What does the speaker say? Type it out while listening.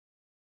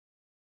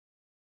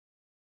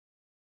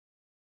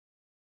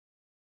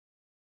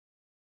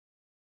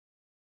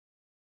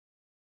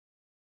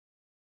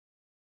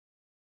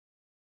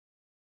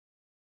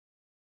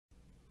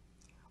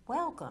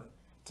Welcome.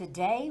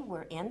 Today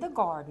we're in the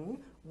garden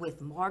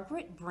with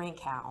Margaret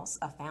Brinkhouse,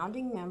 a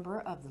founding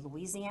member of the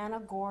Louisiana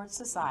Gourds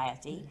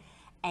Society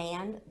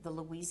and the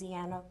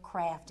Louisiana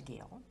Craft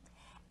Guild,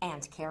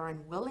 and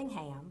Karen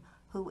Willingham,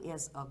 who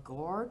is a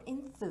gourd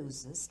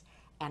enthusiast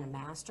and a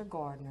master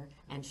gardener,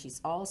 and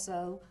she's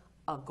also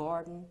a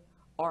garden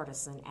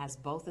artisan, as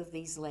both of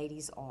these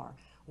ladies are.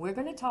 We're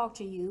going to talk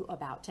to you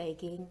about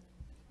taking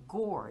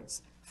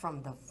gourds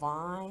from the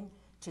vine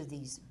to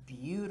these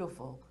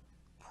beautiful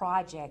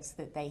projects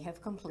that they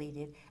have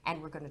completed, and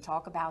we're going to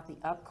talk about the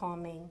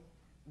upcoming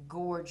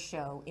gourd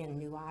show in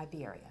New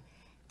Iberia.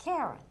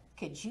 Karen,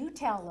 could you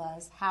tell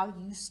us how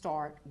you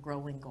start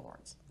growing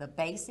gourds, the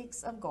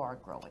basics of gourd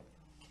growing?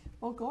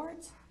 Well,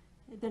 gourds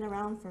have been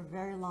around for a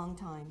very long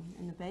time,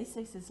 and the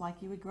basics is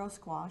like you would grow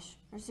squash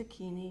or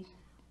zucchini.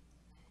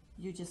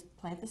 You just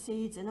plant the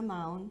seeds in a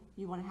mound.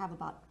 You want to have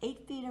about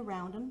 8 feet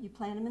around them. You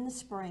plant them in the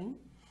spring.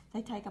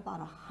 They take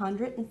about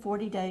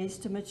 140 days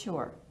to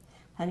mature,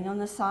 depending on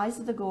the size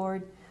of the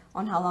gourd,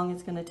 on how long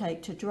it's going to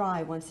take to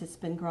dry once it's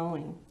been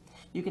growing.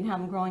 You can have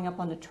them growing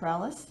up on a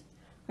trellis,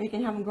 or you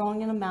can have them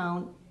growing in a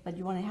mound, but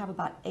you want to have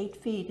about 8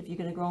 feet if you're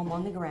going to grow them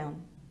on the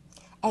ground.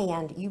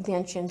 And you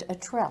mentioned a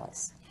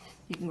trellis.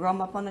 You can grow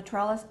them up on the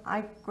trellis.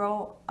 I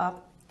grow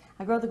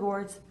the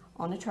gourds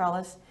on the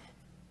trellis,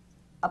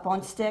 up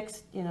on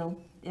sticks, you know,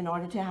 in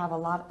order to have a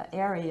lot of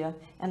area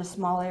and a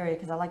small area,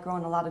 because I like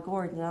growing a lot of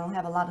gourds and I don't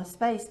have a lot of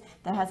space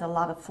that has a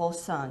lot of full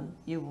sun.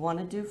 You want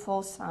to do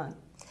full sun.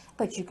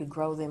 But you could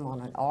grow them on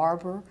an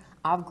arbor.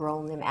 I've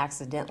grown them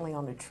accidentally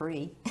on a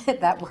tree.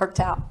 That worked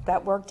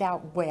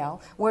out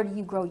well. Where do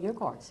you grow your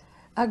gourds?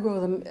 I grow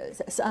them,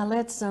 I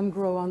let some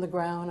grow on the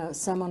ground,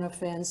 some on a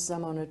fence,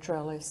 some on a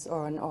trellis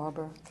or an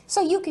arbor.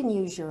 So you can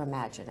use your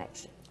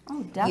imagination.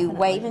 Oh, definitely. You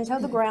wait until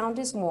the ground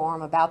is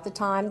warm, about the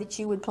time that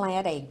you would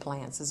plant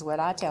eggplants, is what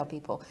I tell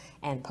people,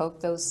 and poke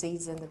those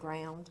seeds in the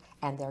ground,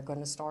 and they're going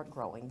to start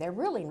growing. They're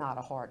really not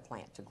a hard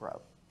plant to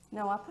grow.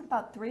 No, I put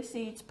about 3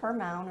 seeds per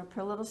mound or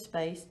per little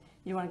space.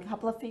 You want a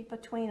couple of feet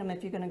between them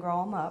if you're going to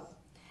grow them up.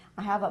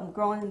 I have them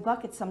growing in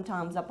buckets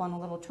sometimes up on a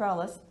little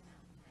trellis,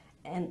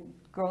 and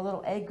grow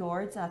little egg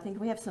gourds. I think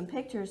we have some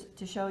pictures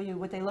to show you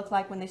what they look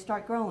like when they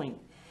start growing.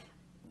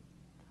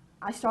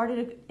 I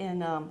started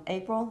in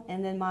April,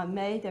 and then by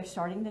May they're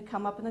starting to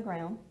come up in the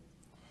ground.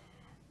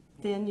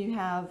 Then you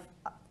have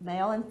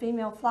male and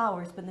female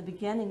flowers, but in the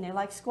beginning they're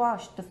like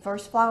squash. The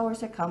first flowers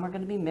that come are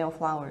going to be male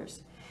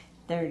flowers.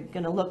 They're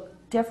going to look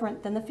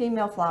different than the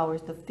female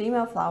flowers. The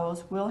female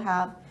flowers will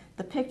have,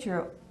 the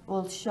picture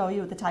will show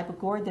you the type of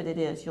gourd that it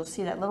is. You'll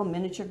see that little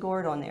miniature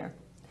gourd on there.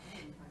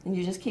 And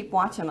you just keep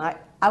watching. I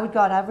would go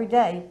out every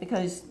day,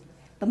 because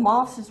the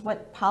moss is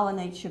what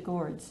pollinates your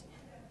gourds.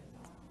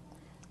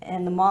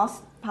 And the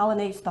moss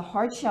pollinates the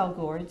hard shell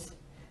gourds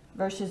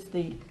versus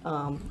the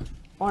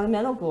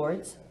ornamental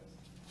gourds.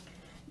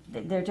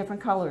 They're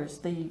different colors.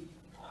 The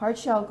hard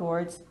shell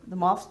gourds, the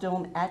moths do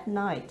them at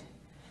night.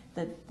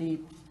 The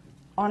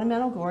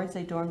ornamental gourds,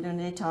 they do them during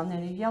the daytime.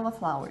 They're yellow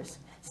flowers.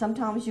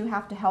 Sometimes you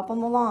have to help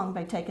them along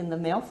by taking the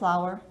male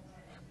flower,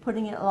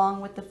 putting it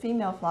along with the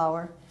female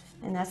flower,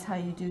 and that's how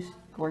you do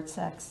gourd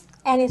sex.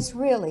 And it's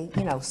really,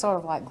 you know, sort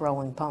of like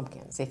growing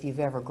pumpkins, if you've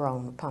ever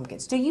grown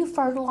pumpkins. Do you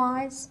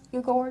fertilize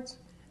your gourds?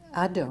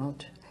 I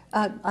don't.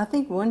 I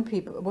think one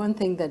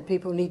thing that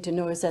people need to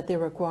know is that they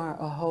require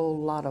a whole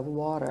lot of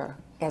water.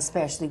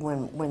 Especially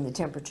when the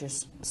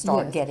temperatures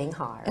start Yes. getting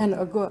higher. And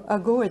a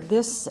gourd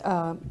this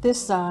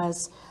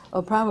size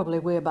will probably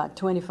weigh about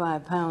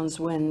 25 pounds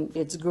when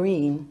it's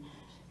green.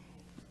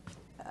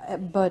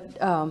 But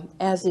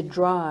as it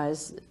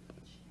dries,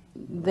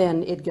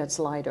 then it gets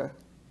lighter.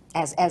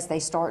 As they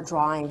start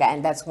drying,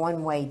 and that's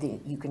one way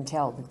that you can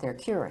tell that they're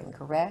curing,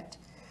 correct?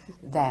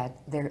 That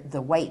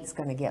the weight's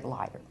going to get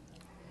lighter.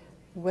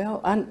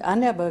 Well, I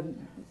never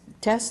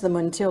test them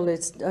until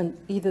it's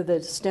either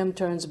the stem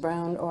turns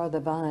brown or the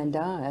vine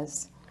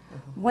dies.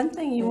 One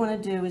thing you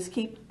want to do is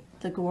keep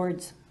the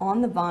gourds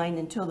on the vine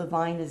until the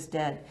vine is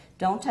dead.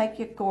 Don't take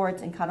your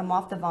gourds and cut them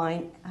off the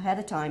vine ahead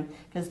of time,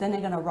 because then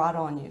they're going to rot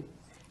on you.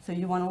 So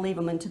you want to leave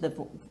them until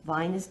the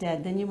vine is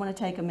dead. Then you want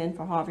to take them in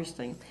for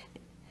harvesting.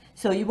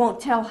 So you won't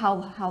tell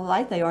how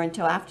light they are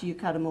until after you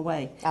cut them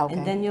away. Okay.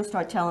 And then you'll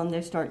start telling them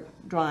they start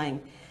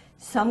drying.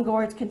 Some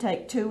gourds can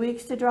take 2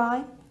 weeks to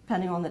dry,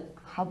 depending on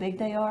how big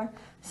they are.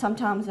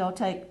 Sometimes they'll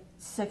take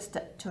 6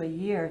 to a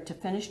year to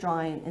finish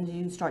drying, and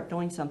you can start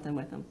doing something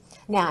with them.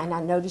 Now, and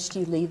I noticed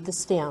you leave the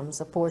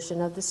stems, a portion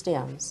of the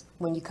stems,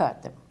 when you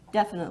cut them.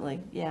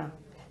 Definitely, yeah.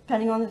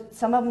 Depending on,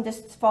 some of them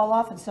just fall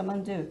off and some of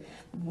them do.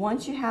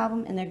 Once you have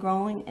them and they're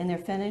growing and they're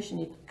finished and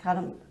you cut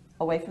them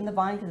away from the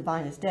vine because the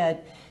vine is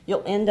dead,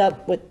 you'll end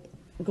up with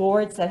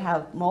gourds that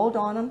have mold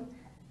on them.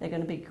 They're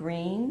going to be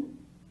green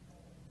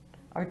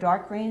or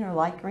dark green or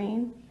light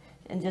green,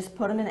 and just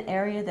put them in an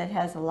area that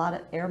has a lot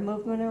of air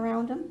movement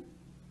around them.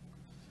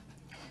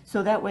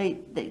 So that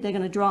way they're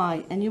going to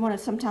dry, and you want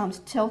to sometimes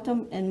tilt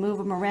them and move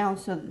them around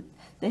so that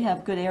they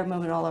have good air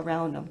movement all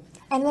around them.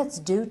 And let's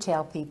do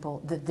tell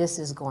people that this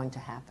is going to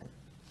happen.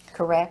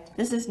 correct?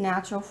 This is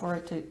natural for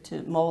it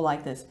to mold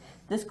like this.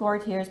 This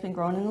gourd here has been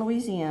grown in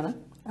Louisiana.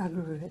 I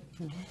grew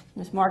it.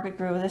 Miss Margaret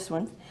grew this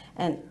one.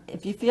 And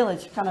if you feel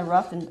it's kind of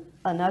rough and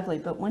ugly,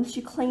 but once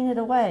you clean it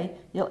away,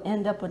 you'll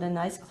end up with a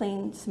nice,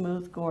 clean,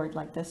 smooth gourd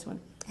like this one.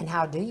 And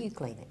how do you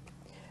clean it?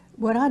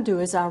 What I do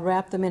is I'll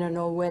wrap them in an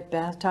old wet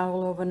bath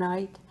towel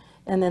overnight,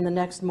 and then the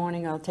next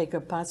morning I'll take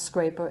a pot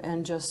scraper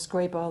and just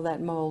scrape all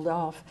that mold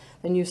off.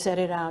 Then you set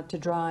it out to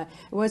dry.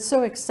 What's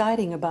so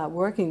exciting about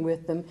working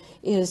with them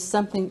is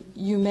something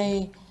you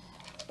may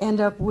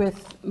end up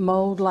with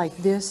mold like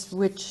this,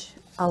 which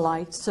I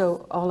liked,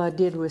 so all I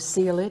did was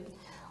seal it.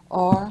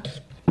 Or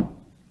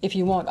if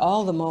you want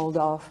all the mold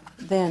off,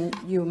 then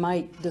you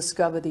might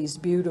discover these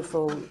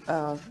beautiful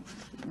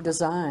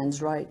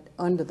designs right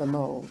under the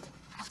mold.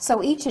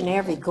 So each and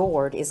every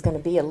gourd is going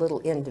to be a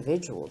little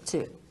individual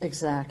too.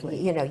 Exactly.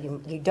 You know,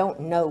 you don't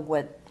know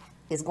what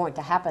is going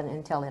to happen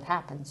until it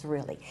happens,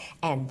 really.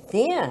 And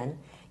then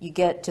you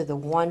get to the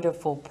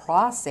wonderful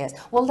process.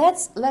 Well,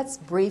 let's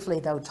briefly,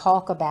 though,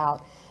 talk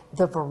about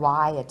the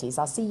varieties.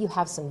 I see you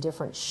have some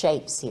different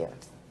shapes here.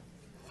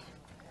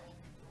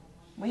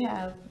 We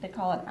have, they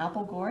call it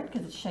apple gourd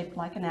because it's shaped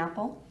like an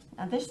apple.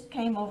 Now this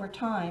came over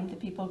time. The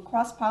people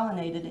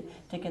cross-pollinated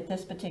it to get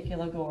this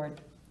particular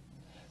gourd.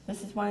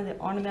 This is one of the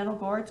ornamental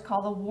gourds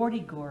called a warty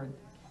gourd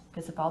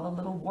because of all the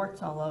little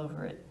warts all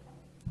over it.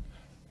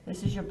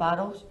 This is your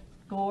bottle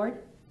gourd.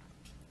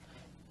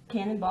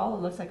 Cannonball,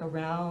 it looks like a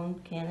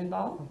round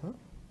cannonball.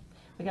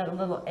 We got a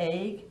little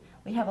egg.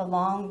 We have a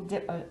long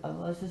dip,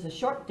 this is a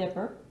short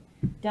dipper.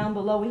 Down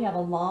below we have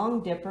a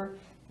long dipper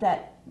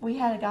that we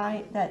had a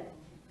guy that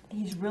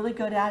he's really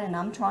good at, and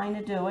I'm trying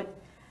to do it,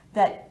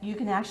 that you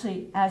can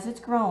actually, as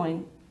it's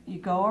growing, you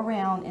go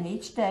around and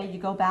each day you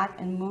go back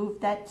and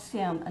move that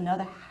stem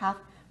another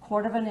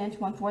quarter of an inch,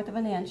 1/4 of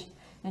an inch,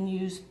 and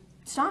use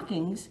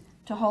stockings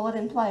to hold it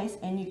in place,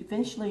 and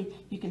eventually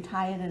you can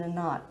tie it in a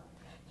knot.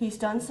 He's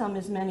done some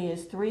as many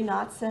as 3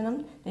 knots in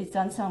them. He's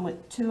done some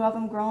with 2 of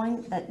them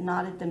growing that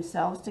knotted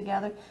themselves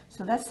together.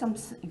 So that's some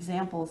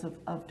examples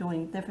of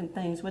doing different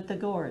things with the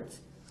gourds.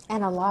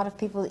 And a lot of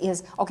people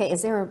is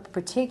there a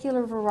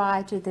particular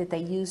variety that they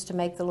use to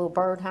make the little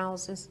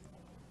birdhouses?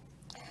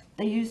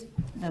 They use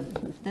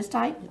this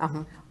type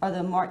or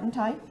the Martin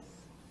type.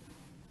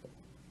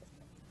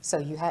 So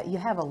you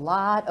have a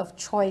lot of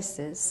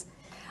choices,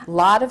 a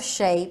lot of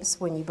shapes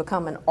when you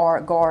become an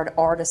gourd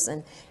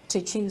artisan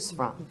to choose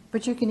from.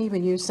 But you can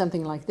even use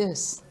something like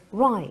this.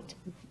 Right,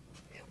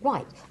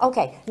 right.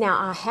 Okay,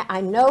 now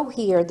I know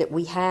here that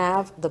we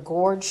have the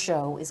Gourd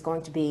Show is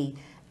going to be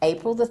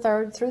April the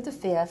 3rd through the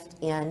 5th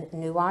in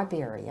New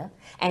Iberia,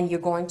 and you're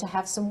going to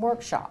have some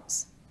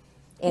workshops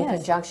in Yes.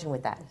 conjunction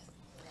with that.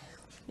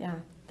 Yeah.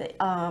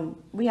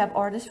 We have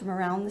artists from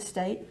around the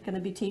state going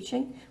to be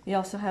teaching. We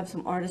also have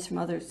some artists from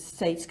other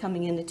states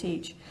coming in to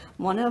teach.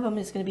 One of them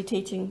is going to be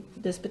teaching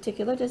this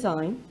particular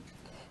design.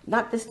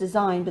 Not this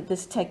design, but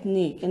this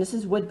technique. And this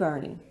is wood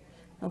burning.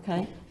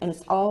 Okay? And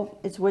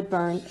it's wood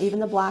burn. Even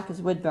the black is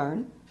wood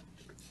burn.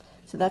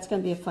 So that's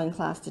going to be a fun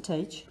class to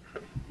take.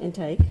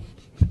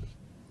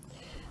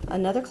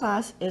 Another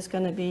class is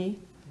going to be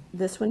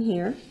this one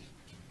here.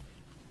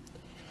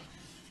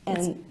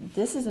 And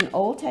this is an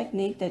old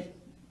technique that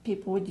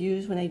people would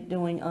use when they're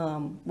doing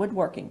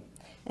woodworking.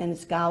 And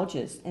it's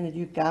gouges. And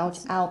you gouge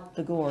out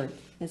the gourd.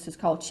 This is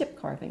called chip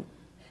carving.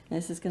 And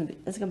this is going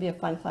to be a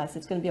fun class.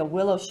 It's going to be a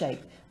willow shape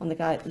on the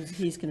guy,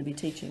 he's going to be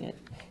teaching it.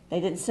 They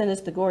didn't send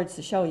us the gourds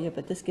to show you,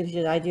 but this gives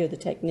you an idea of the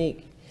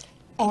technique.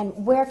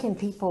 And where can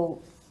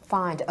people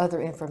find other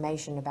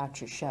information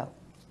about your show?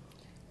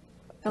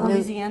 The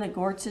Louisiana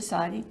Gourd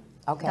Society.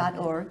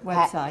 .org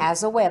website.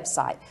 Has a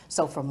website.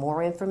 So for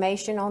more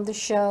information on the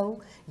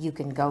show, you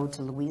can go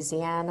to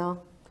Louisiana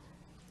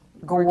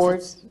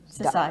Gourds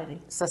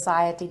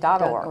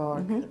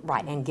Society.org.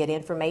 Right, and get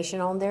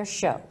information on their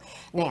show.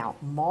 Now,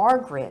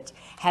 Margaret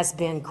has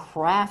been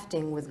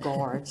crafting with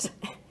gourds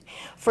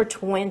for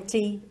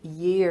 20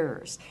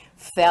 years.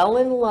 Fell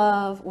in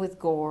love with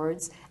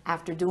gourds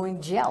after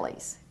doing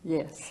jellies.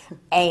 Yes.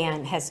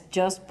 And has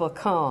just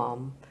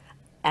become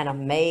an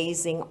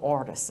amazing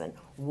artisan.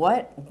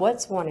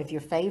 What's one of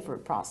your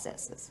favorite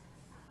processes?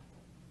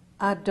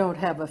 I don't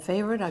have a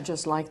favorite. I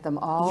just like them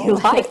all. You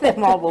like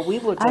them all, but we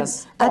will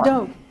just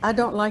start. I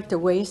don't like to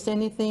waste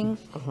anything.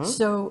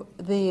 So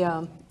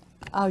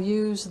I'll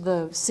use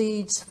the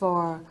seeds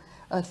for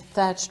a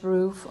thatched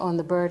roof on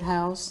the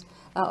birdhouse.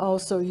 I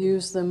also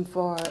use them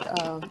for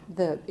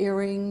the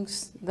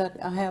earrings that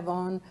I have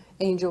on,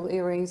 angel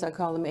earrings. I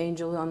call them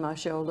angels on my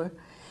shoulder.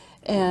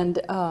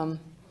 And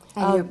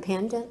your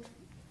pendant?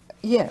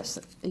 Yes,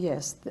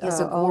 yes. It's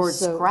a gourd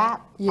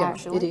scrap, yeah,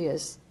 actually. it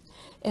is.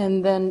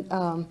 And then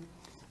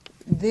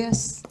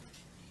this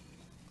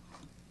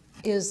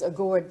is a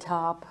gourd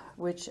top,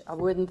 which I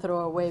wouldn't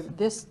throw away.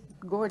 This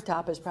gourd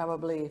top is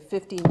probably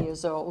 15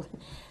 years old.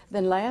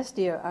 Then last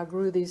year I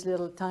grew these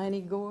little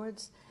tiny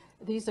gourds.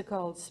 These are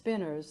called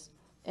spinners.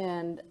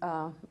 And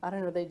I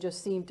don't know, they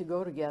just seem to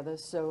go together,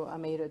 so I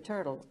made a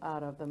turtle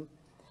out of them.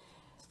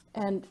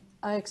 And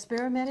I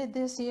experimented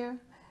this year.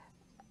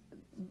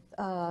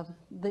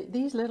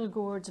 These little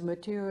gourds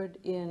matured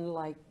in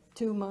like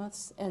 2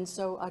 months, and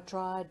so I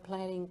tried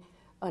planting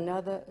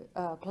another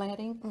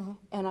planting,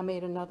 and I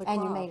made another crop.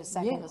 And you made a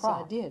second yes,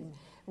 crop. I did.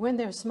 When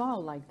they're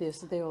small like this,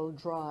 they'll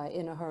dry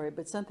in a hurry,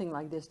 but something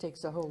like this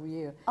takes a whole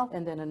year,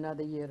 and then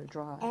another year to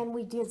dry. And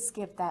we did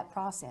skip that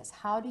process.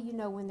 How do you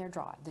know when they're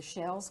dry? The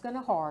shell's going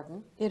to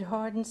harden. It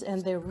hardens,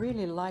 and they're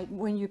really light.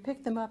 When you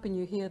pick them up and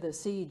you hear the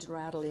seeds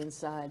rattle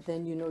inside,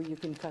 then you know you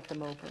can cut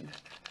them open.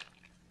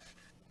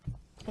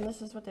 And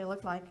this is what they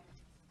look like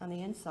on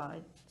the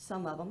inside.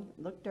 Some of them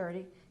look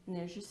dirty, and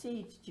there's your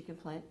seeds that you can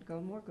plant,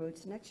 grow more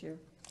gourds next year.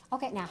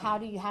 Okay, now how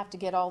do you have to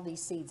get all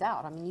these seeds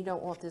out? I mean, you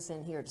don't want this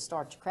in here to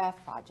start your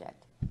craft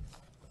project.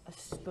 A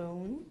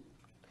spoon.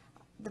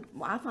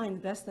 I find the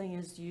best thing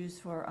is to use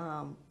for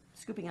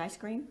scooping ice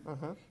cream,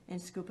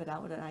 and scoop it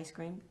out with an ice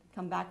cream.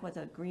 Come back with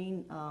a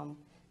green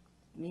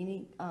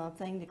mini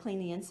thing to clean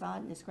the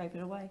inside and scrape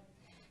it away.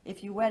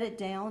 If you wet it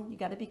down, you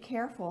got to be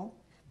careful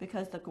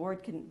because the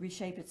gourd can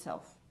reshape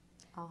itself.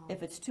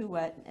 If it's too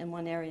wet and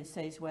one area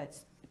stays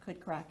wet, it could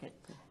crack it.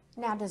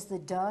 Now, does the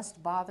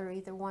dust bother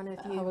either one of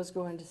you? I was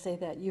going to say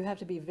that. You have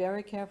to be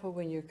very careful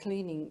when you're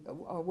cleaning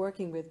or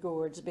working with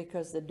gourds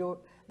because the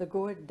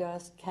gourd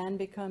dust can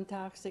become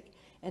toxic,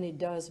 and it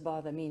does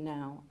bother me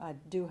now. I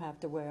do have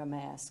to wear a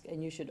mask,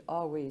 and you should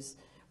always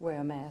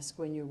wear a mask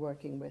when you're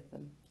working with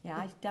them. Yeah,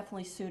 I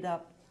definitely suit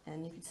up,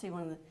 and you can see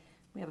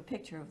we have a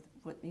picture of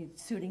what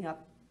suiting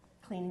up,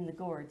 cleaning the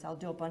gourds. I'll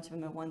do a bunch of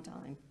them at one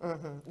time.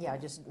 Yeah,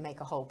 just make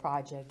a whole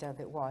project of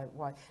it.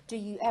 Why? Do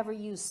you ever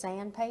use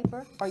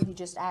sandpaper, or you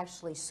just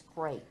actually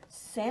scrape?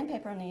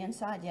 Sandpaper on the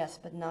inside, yes,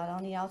 but not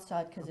on the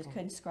outside because it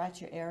could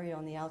scratch your area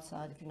on the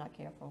outside if you're not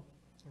careful.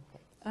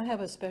 Okay. I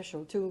have a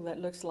special tool that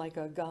looks like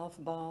a golf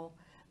ball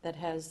that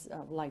has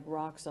like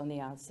rocks on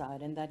the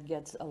outside, and that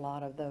gets a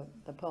lot of the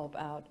pulp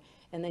out,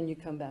 and then you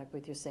come back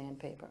with your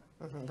sandpaper.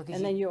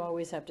 And then you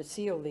always have to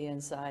seal the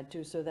inside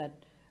too, so that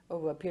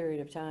over a period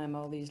of time,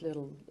 all these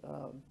little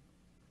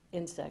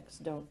insects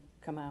don't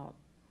come out.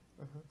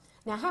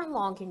 Now, how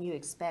long can you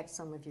expect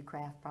some of your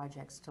craft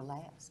projects to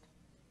last?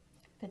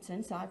 If it's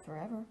inside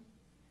forever,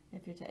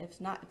 if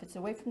it's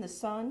away from the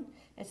sun,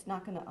 it's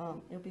not gonna.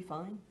 It'll be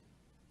fine.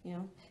 You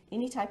know,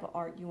 any type of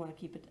art you want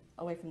to keep it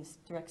away from the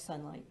direct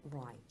sunlight.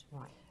 Right,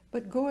 right.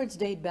 But gourds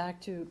date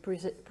back to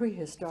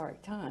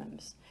prehistoric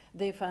times.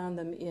 They found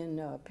them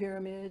in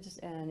pyramids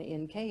and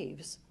in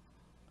caves.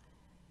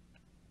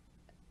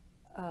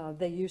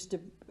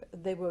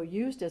 They were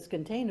used as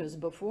containers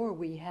before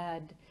we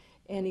had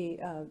any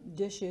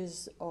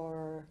dishes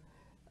or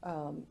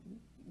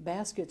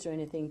baskets or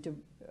anything to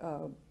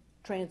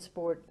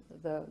transport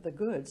the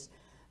goods.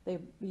 They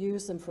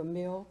used them for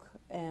milk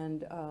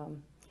and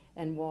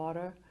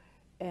water,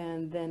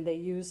 and then they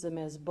used them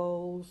as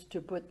bowls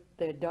to put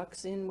their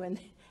ducks in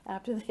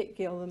after they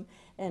kill them,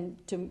 and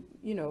to,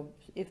 you know,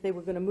 if they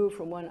were going to move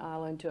from one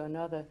island to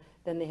another,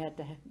 then they had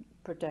to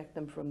protect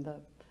them from the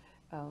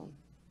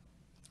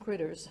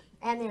critters.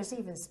 And there's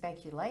even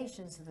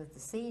speculations that the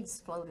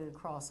seeds floated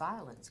across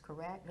islands,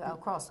 correct?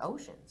 Across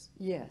oceans.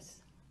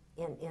 Yes.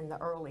 In the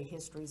early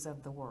histories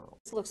of the world.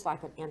 This looks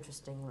like an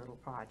interesting little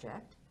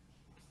project.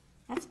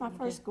 That's my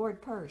first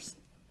gourd purse.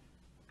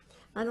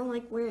 I don't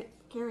like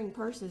carrying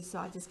purses, so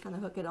I just kind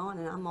of hook it on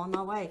and I'm on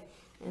my way.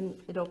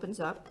 And it opens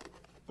up,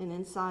 and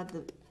inside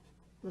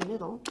the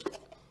middle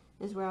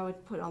is where I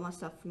would put all my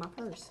stuff for my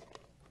purse.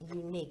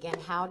 Unique. And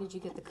how did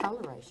you get the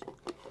coloration?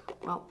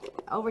 Well,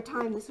 over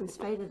time this one's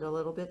faded a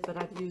little bit, but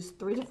I've used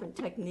 3 different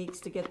techniques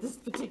to get this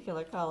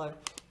particular color.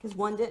 Because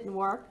one didn't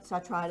work, so I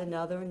tried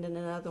another and then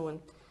another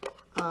one.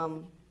 A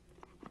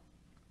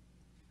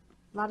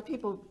lot of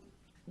people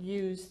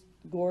use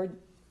gourd.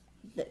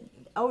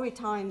 Over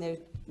time, there's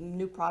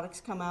new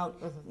products come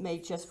out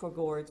made just for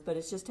gourds, but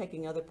it's just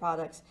taking other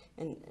products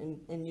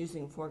and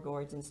using for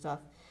gourds and stuff.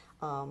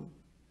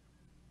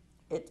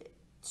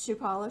 Shoe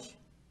polish.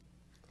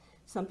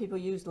 Some people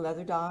use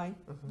leather dye,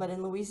 but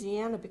in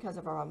Louisiana, because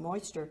of our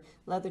moisture,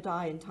 leather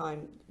dye in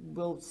time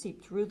will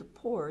seep through the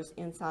pores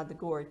inside the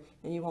gourd,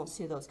 and you won't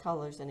see those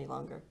colors any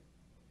longer.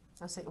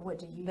 I say, what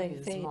do you They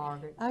use, fade.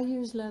 Margaret? I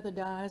use leather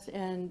dyes,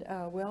 and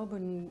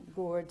Wellborn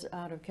Gourds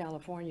out of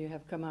California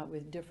have come out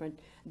with different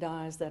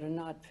dyes that are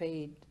not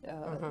fade,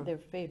 they're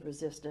fade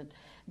resistant.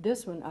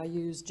 This one I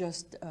use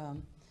just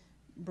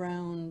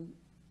brown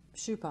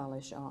shoe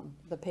polish on,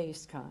 the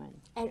paste kind.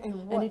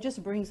 And it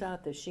just brings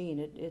out the sheen.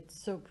 It's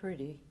so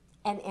pretty.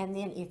 And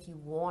then if you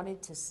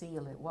wanted to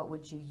seal it, what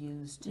would you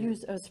use to?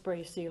 Use a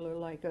spray sealer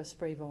like a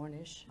spray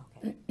varnish.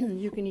 Okay.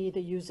 You can either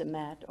use a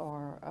matte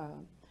or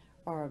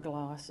a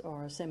gloss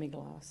or a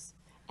semi-gloss.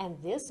 And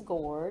this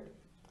gourd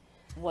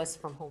was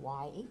from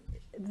Hawaii.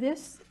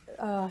 This,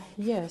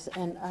 yes,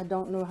 and I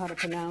don't know how to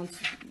pronounce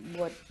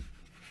what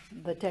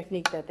the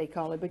technique that they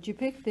call it, but you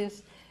pick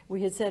this.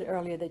 We had said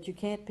earlier that you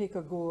can't pick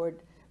a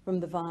gourd from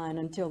the vine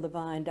until the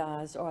vine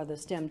dies or the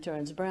stem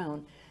turns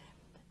brown.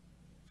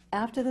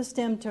 After the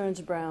stem turns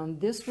brown,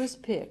 this was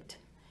picked,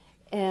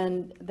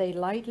 and they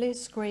lightly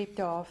scraped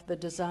off the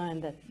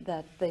design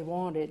that they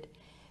wanted,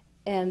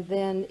 and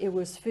then it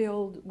was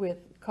filled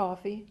with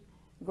coffee,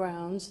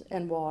 grounds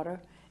and water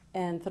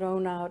and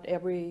thrown out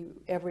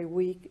every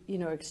week, you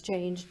know,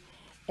 exchanged.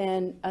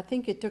 And I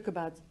think it took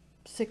about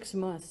 6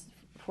 months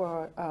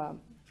for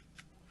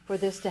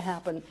this to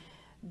happen.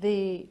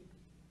 The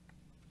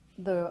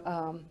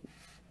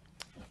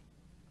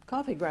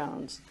coffee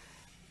grounds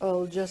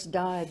will just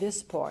dye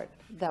this part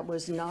that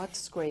was not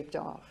scraped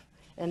off,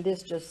 and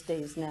this just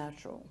stays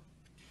natural.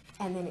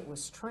 And then it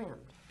was trimmed.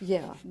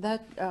 Yeah,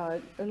 that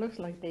it looks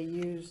like they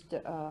used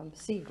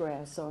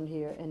seagrass on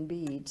here and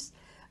beads.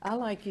 I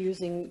like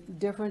using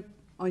different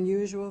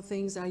unusual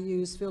things. I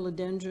use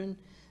philodendron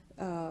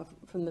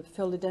from the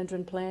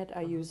philodendron plant.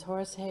 I use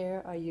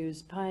horsehair. I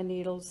use pine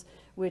needles,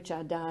 which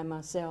I dye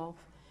myself,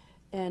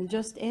 and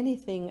just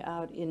anything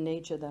out in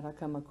nature that I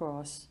come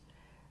across.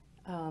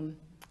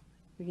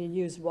 We can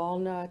use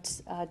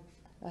walnuts. I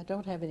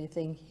don't have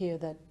anything here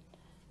that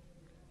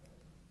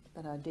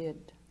I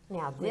did.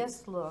 Now,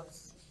 this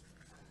looks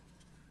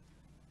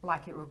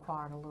like it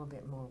required a little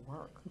bit more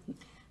work.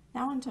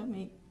 That one took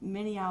me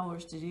many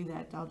hours to do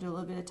that. I'll do a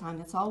little bit of time.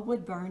 It's all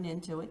wood burned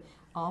into it,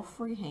 all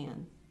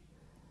freehand.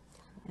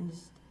 And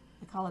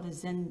I call it a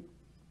Zen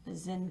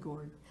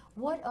gourd.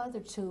 What other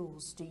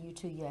tools do you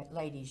two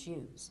ladies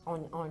use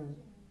on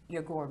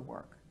your gourd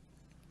work?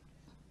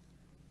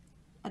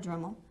 A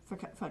Dremel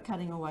for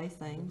cutting away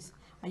things.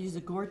 I use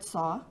a gourd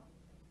saw.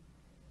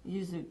 I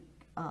use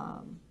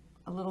a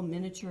little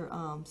miniature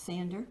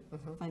sander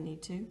if I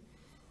need to.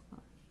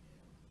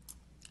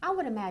 I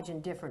would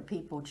imagine different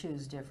people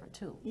choose different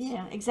tools.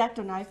 Yeah,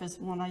 X-Acto knife is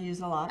one I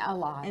use a lot. A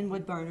lot. And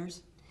wood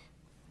burners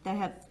that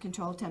have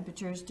controlled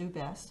temperatures do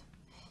best.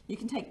 You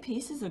can take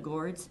pieces of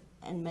gourds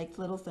and make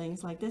little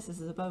things like this. This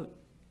is a boat.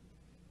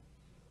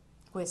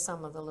 With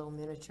some of the little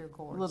miniature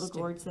gourds. Little too.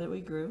 gourds that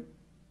we grew.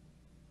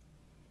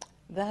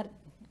 That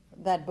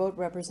boat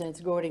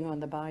represents Gourding on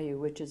the Bayou,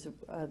 which is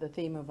the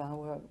theme of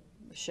our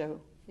show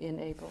in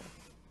April.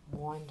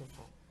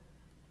 Wonderful.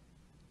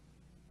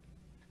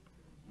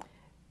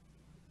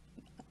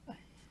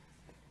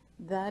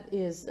 That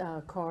is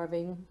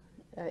carving.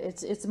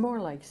 It's more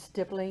like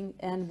stippling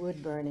and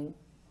wood burning.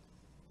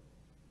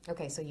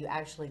 Okay, so you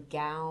actually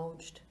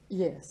gouged.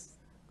 Yes.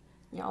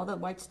 Yeah, all the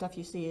white stuff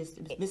you see is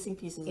missing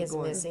pieces of It's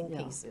gourd. missing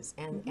Yeah. pieces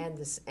and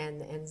the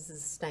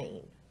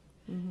stain.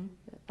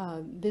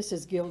 This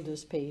is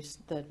gilder's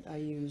paste that I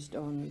used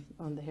on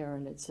the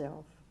heron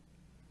itself.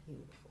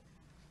 Beautiful.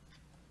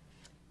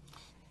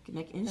 You can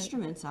make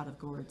instruments out of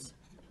gourds.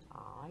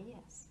 Ah,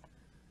 yes.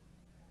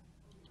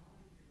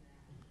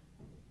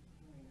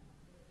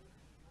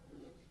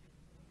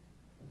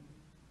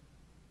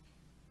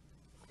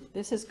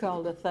 This is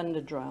called a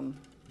thunder drum.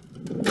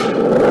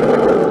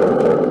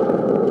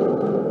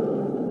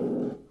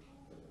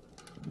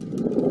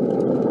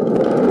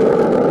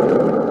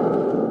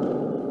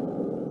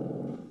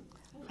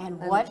 And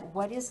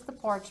what is the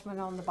parchment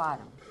on the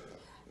bottom?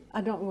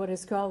 I don't know what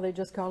it's called. They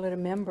just call it a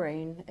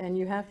membrane, and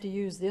you have to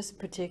use this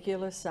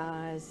particular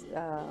size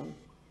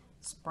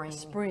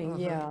spring.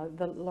 Yeah,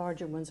 the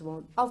larger ones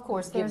won't. Of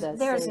course, give there's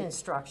that same-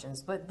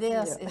 instructions, but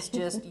this Yeah. is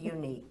just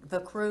unique. The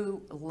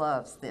crew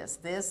loves this.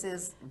 This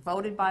is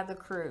voted by the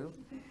crew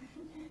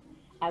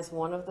as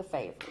one of the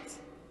favorites.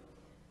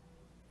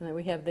 And then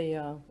we have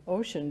the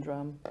ocean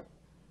drum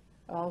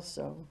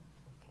also.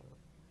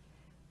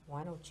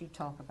 Why don't you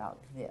talk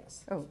about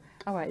this? Oh,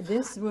 all right.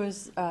 This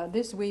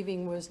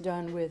weaving was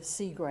done with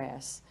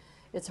seagrass.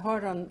 It's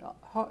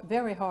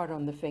very hard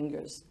on the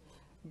fingers,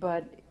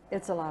 but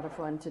it's a lot of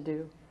fun to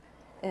do.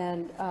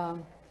 And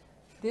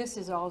this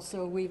is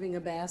also weaving a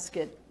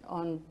basket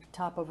on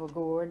top of a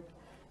gourd,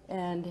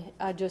 and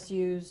I just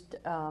used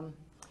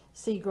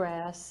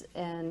seagrass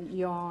and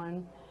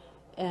yarn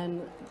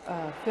and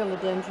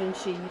philodendron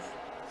sheath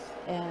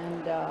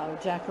and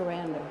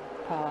jacaranda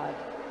pod.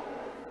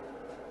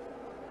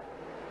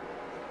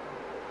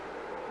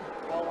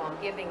 Oh,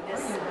 I'm giving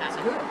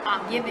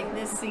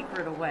this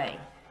secret away.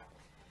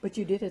 But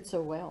you did it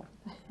so well.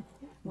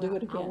 Do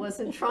it I again.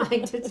 wasn't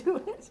trying to do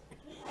it.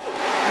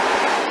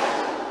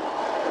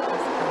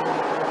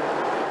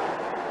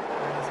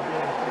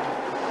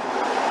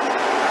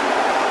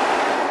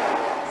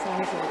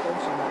 Sounds like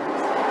ocean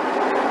waves.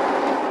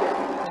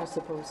 They're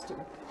supposed to.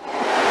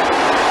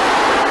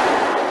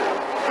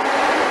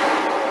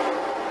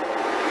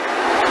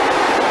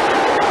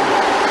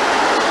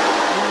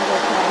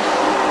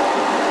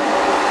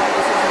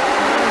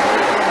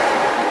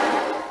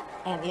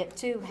 And it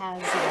too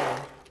has,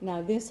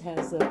 Now this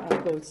has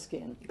a goat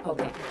skin.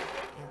 okay,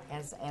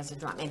 as a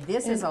drum. And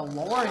this is a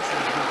larger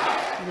drum.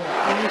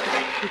 Yeah, and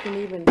you can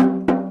even,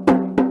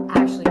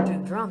 Actually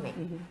do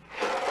drumming.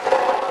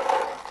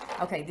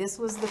 Okay, this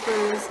was the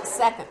crew's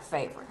second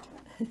favorite.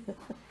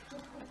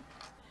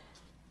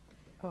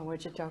 oh, I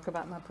want you to talk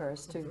about my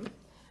purse too.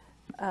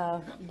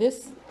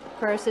 This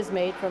purse is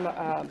made from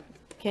a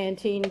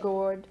canteen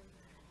gourd,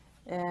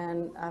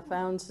 and I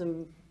found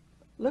some,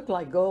 looked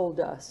like gold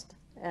dust.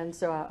 And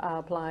so I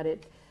applied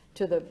it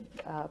to the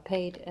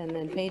paint and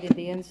then painted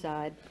the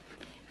inside.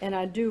 And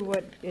I do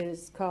what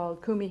is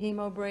called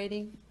kumihimo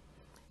braiding,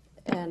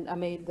 and I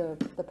made the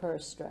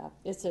purse strap.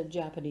 It's a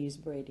Japanese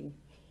braiding.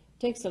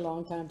 Takes a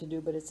long time to do,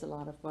 but it's a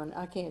lot of fun.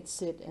 I can't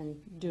sit and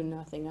do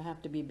nothing. I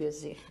have to be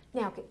busy.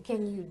 Now,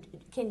 can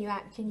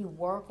you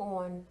work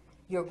on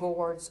your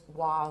gourds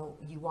while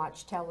you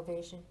watch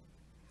television?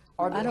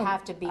 Or do I you don't-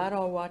 have to be? I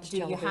don't watch Do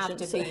you have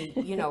to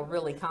television, be,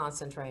 really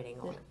concentrating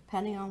on it?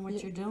 Depending on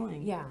what you're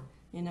doing. Yeah.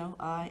 You know,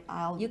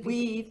 I'll You could-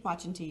 weave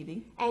watching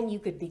TV. And you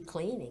could be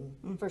cleaning,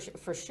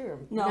 for sure.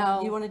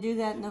 No, you want to do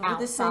that with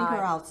the sink or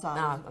Outside. outside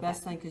is Oh, the okay.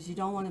 best thing, because you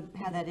don't want to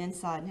have that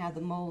inside and have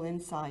the mold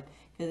inside,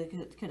 because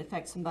it could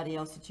affect somebody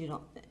else that you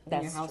don't, in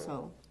your That's true.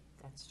 household.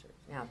 That's true.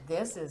 Now,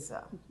 this is,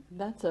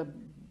 That's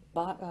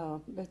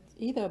it's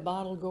either a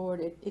bottle gourd.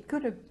 It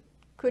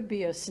could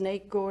be a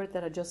snake gourd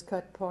that I just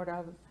cut part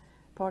of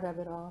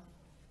it off.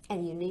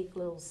 and unique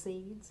little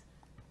seeds.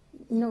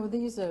 No,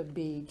 these are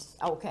beads.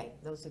 Okay,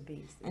 those are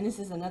beads. And this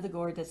is another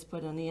gourd that's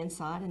put on the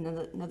inside, and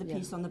another Yeah.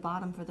 piece on the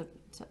bottom for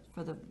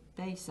the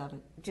base of it.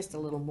 Just a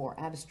little more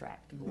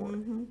abstract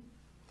gourd. So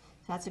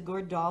that's a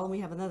gourd doll, and we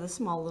have another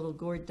small little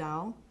gourd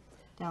doll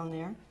down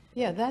there.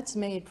 Yeah, that's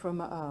made from,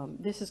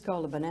 this is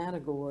called a banana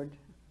gourd.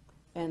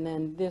 And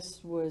then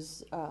this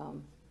was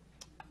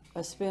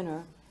a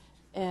spinner.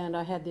 And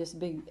I had this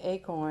big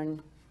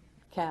acorn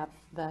cap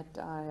that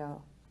I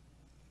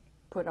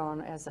put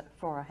on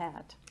for a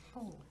hat.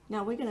 Oh,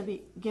 Now, we're going to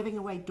be giving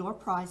away door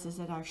prizes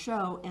at our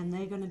show, and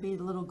they're going to be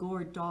the little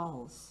gourd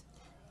dolls.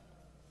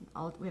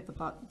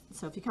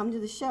 So if you come to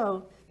the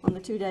show, on the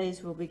 2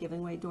 days, we'll be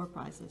giving away door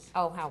prizes.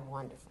 oh, how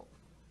wonderful.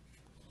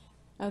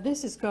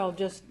 This is called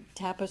just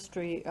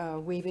tapestry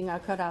weaving. I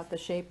cut out the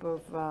shape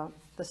of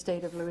the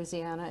state of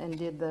Louisiana and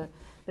did the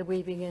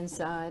weaving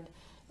inside.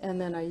 And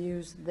then I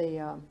used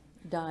the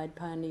dyed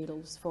pine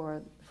needles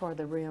for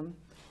the rim.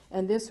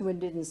 And this one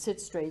didn't sit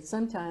straight.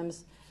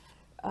 Sometimes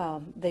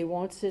they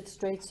won't sit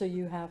straight, so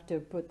you have to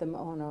put them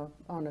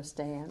on a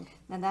stand.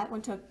 And that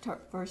one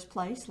took first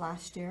place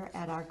last year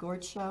at our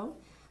gourd show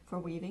for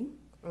weaving.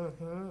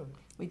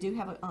 We do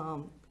have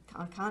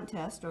a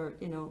contest, or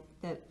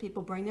that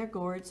people bring their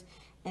gourds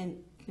and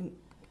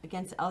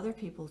against other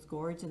people's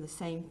gourds in the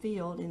same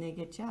field, and they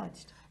get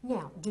judged.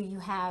 Now, do you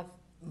have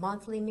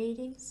monthly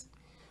meetings?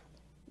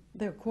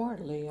 They're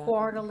quarterly.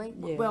 Quarterly?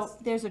 Yes. Well,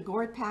 there's a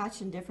gourd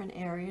patch in different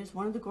areas.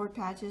 One of the gourd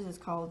patches is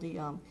called the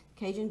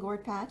Cajun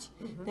Gourd Patch.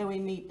 Then we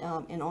meet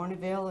in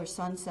Orneville or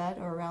Sunset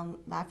or around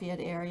Lafayette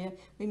area.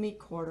 We meet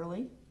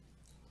quarterly.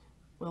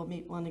 We'll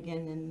meet one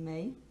again in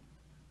May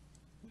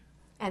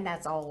And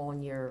that's all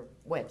on your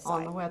website?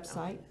 on the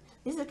website.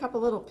 These are a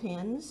couple little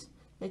pins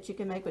that you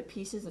can make with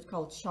pieces. It's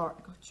called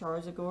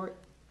shards of gourd.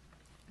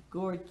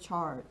 Gourd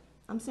chard.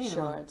 I'm saying it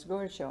wrong. Shards,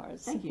 gourd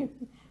shards. Thank you.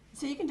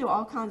 So you can do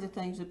all kinds of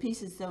things with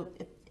pieces. So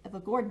if a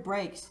gourd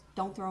breaks,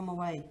 don't throw them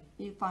away.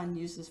 You find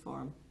uses for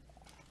them.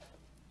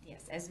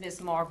 Yes, as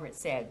Miss Margaret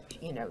said,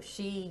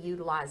 she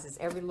utilizes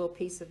every little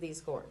piece of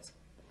these gourds.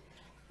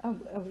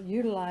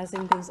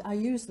 Utilizing things, I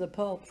use the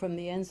pulp from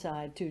the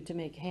inside to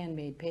make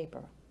handmade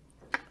paper.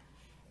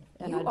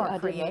 And You are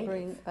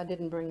creative. I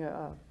didn't bring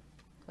a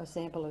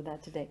sample of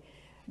that today.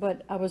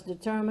 But I was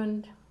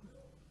determined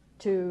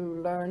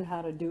to learn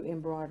how to do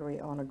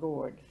embroidery on a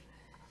gourd.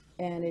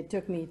 And it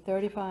took me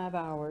 35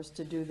 hours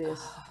to do this,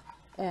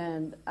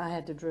 and I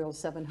had to drill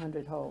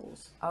 700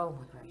 holes. Oh,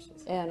 my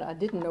gracious. And I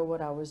didn't know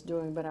what I was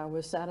doing, but I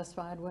was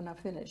satisfied when I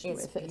finished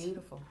It's with it.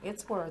 beautiful.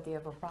 It's worthy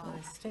of a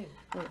prize, too.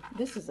 Yeah,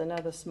 this is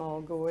another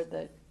small gourd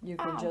that you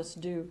can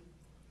Oh.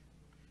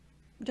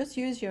 just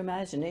use your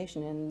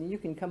imagination and you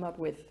can come up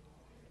with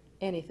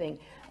anything.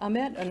 I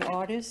met an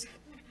artist,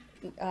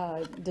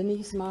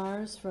 Denise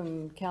Myers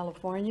from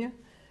California,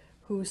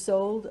 who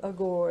sold a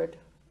gourd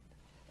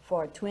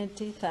for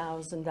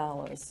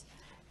 $20,000.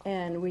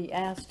 And we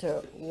asked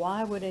her,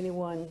 why would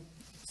anyone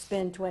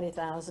spend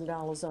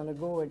 $20,000 on a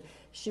gourd?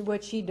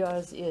 What she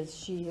does is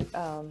she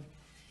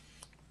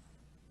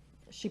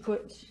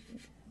put,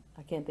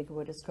 I can't think of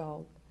what it's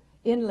called,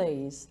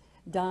 inlays,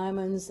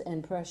 diamonds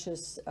and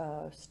precious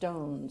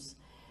stones.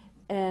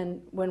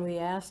 And when we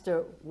asked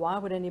her, why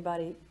would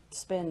anybody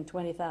spend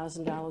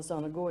 $20,000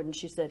 on a gourd? And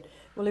she said,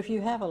 well, if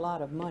you have a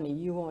lot of money,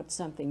 you want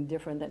something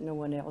different that no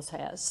one else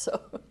has. So,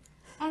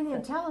 And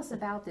then tell us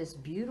about this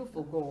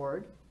beautiful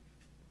gourd.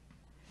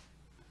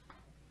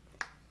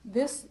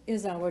 this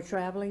is our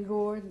traveling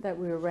gourd that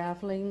we're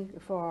raffling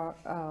for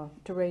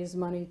to raise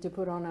money to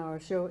put on our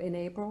show in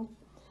April.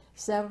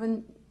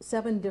 Seven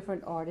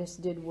different artists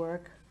did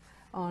work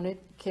on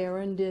it.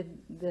 Karen did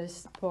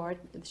this part.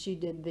 She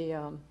did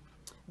the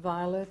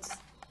violets.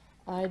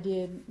 I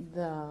did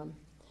the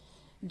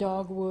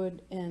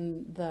dogwood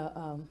and the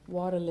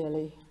water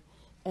lily.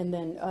 And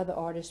then other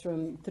artists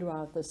from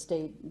throughout the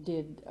state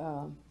did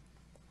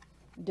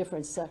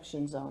different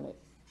sections on it.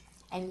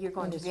 And you're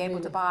going And to it's be able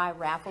to really- buy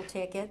raffle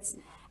tickets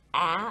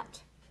at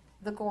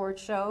the Gourd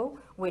Show,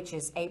 which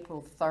is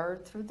April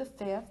 3rd through the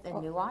 5th in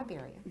New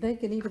Iberia. They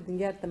can even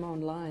get them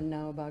online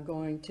now by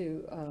going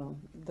to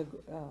the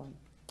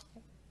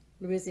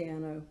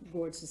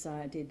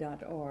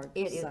LouisianaGourdsSociety.org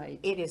site.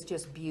 It is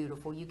just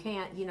beautiful. You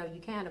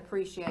can't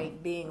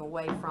appreciate being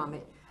away from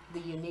it, the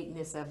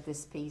uniqueness of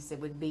this piece. It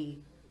would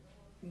be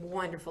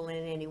wonderful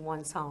in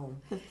anyone's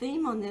home. The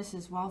theme on this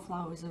is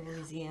Wildflowers of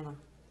Louisiana.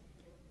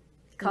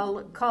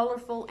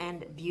 Colorful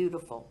and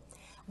beautiful.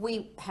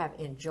 We have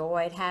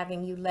enjoyed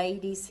having you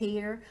ladies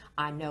here.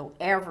 I know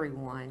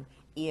everyone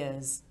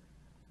is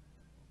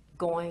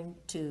going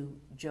to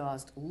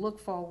just look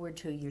forward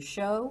to your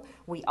show.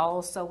 We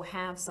also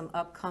have some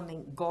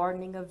upcoming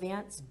gardening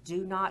events.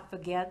 Do not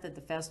forget that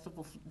the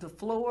Festival de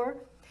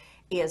Fleur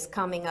is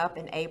coming up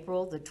in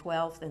April the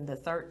 12th and the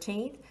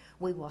 13th.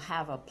 We will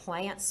have a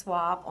plant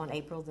swap on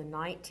April the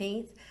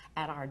 19th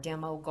at our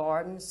demo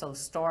garden, so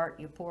start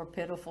your poor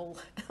pitiful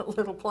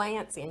little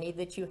plants, any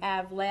that you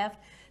have left,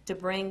 to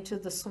bring to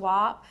the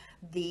swap.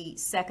 The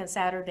second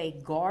Saturday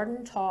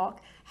Garden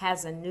Talk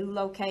has a new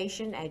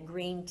location at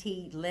Green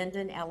Tea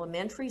Linden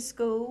Elementary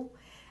School,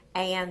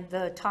 and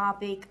the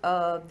topic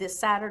of this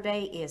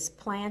Saturday is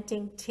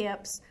planting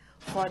tips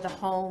for the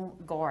home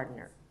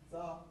gardener.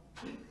 So,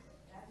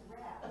 That's a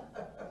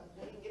wrap.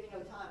 They didn't give me no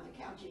time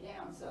to count you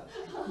down, so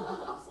I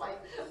was like,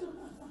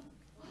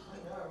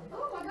 I know.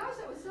 oh my gosh,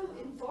 that was so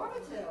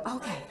informative.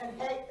 Okay.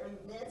 And hey, and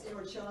Nancy and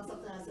I were showing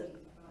something, I said,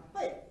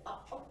 wait,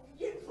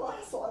 you didn't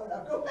fly slow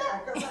enough, go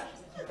back, go back.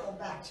 You're going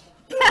back.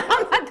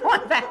 I'm not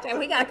going back there,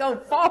 we gotta go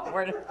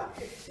forward.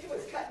 She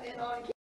was cutting in on